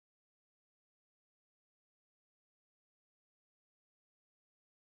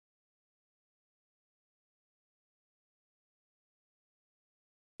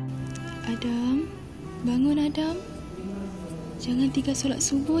Adam, bangun Adam. Jangan tinggal solat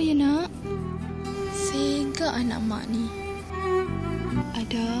subuh ya nak. Sega anak mak ni.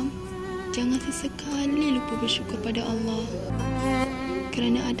 Adam, jangan sesekali lupa bersyukur pada Allah.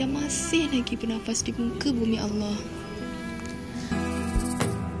 Kerana Adam masih lagi bernafas di muka bumi Allah.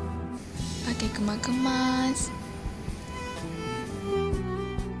 Pakai kemas-kemas.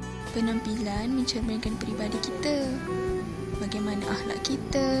 Penampilan mencerminkan peribadi kita. Bagaimana akhlak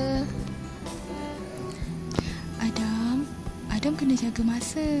kita. Adam kena jaga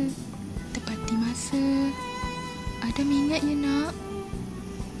masa. Tepati masa. Adam ingat ya nak.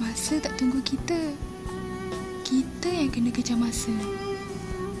 Masa tak tunggu kita. Kita yang kena kejar masa.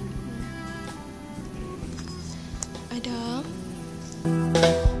 Adam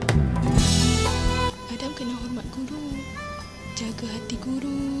kena hormat guru. Jaga hati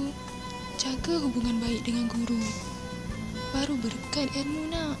guru. Jaga hubungan baik dengan guru. Baru berkat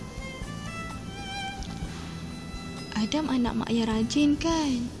ilmu nak. Adam anak mak yang rajin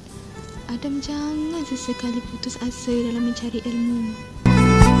kan? Adam jangan sesekali putus asa dalam mencari ilmu.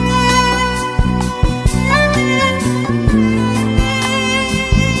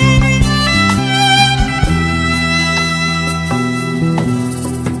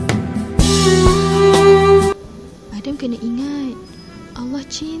 Adam kena ingat, Allah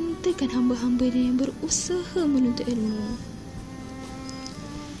cintakan hamba-hamba dia yang berusaha menuntut ilmu.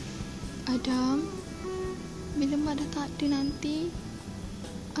 Adam, bila mak dah tak ada nanti,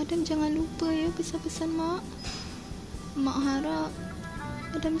 Adam jangan lupa ya pesan-pesan mak. Mak harap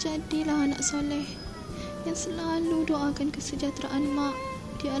Adam jadilah anak soleh yang selalu doakan kesejahteraan mak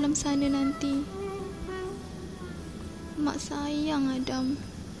di alam sana nanti. Mak sayang Adam.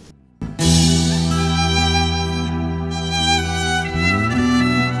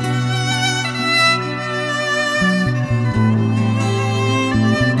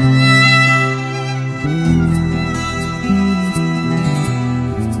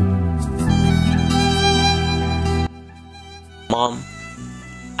 Mom,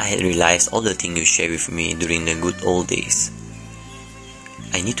 I had realized all the things you shared with me during the good old days.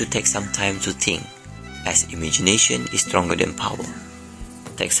 I need to take some time to think, as imagination is stronger than power.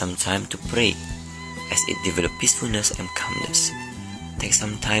 Take some time to pray, as it develops peacefulness and calmness. Take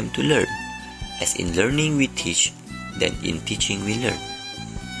some time to learn, as in learning we teach, then in teaching we learn.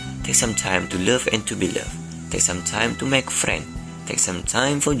 Take some time to love and to be loved. Take some time to make friends. Take some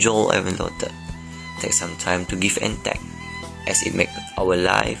time for joy and laughter. Take some time to give and take, as it makes our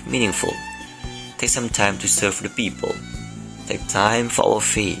life meaningful. Take some time to serve the people. Take time for our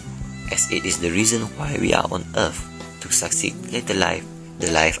faith, as it is the reason why we are on earth, to succeed later life,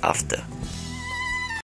 the life after.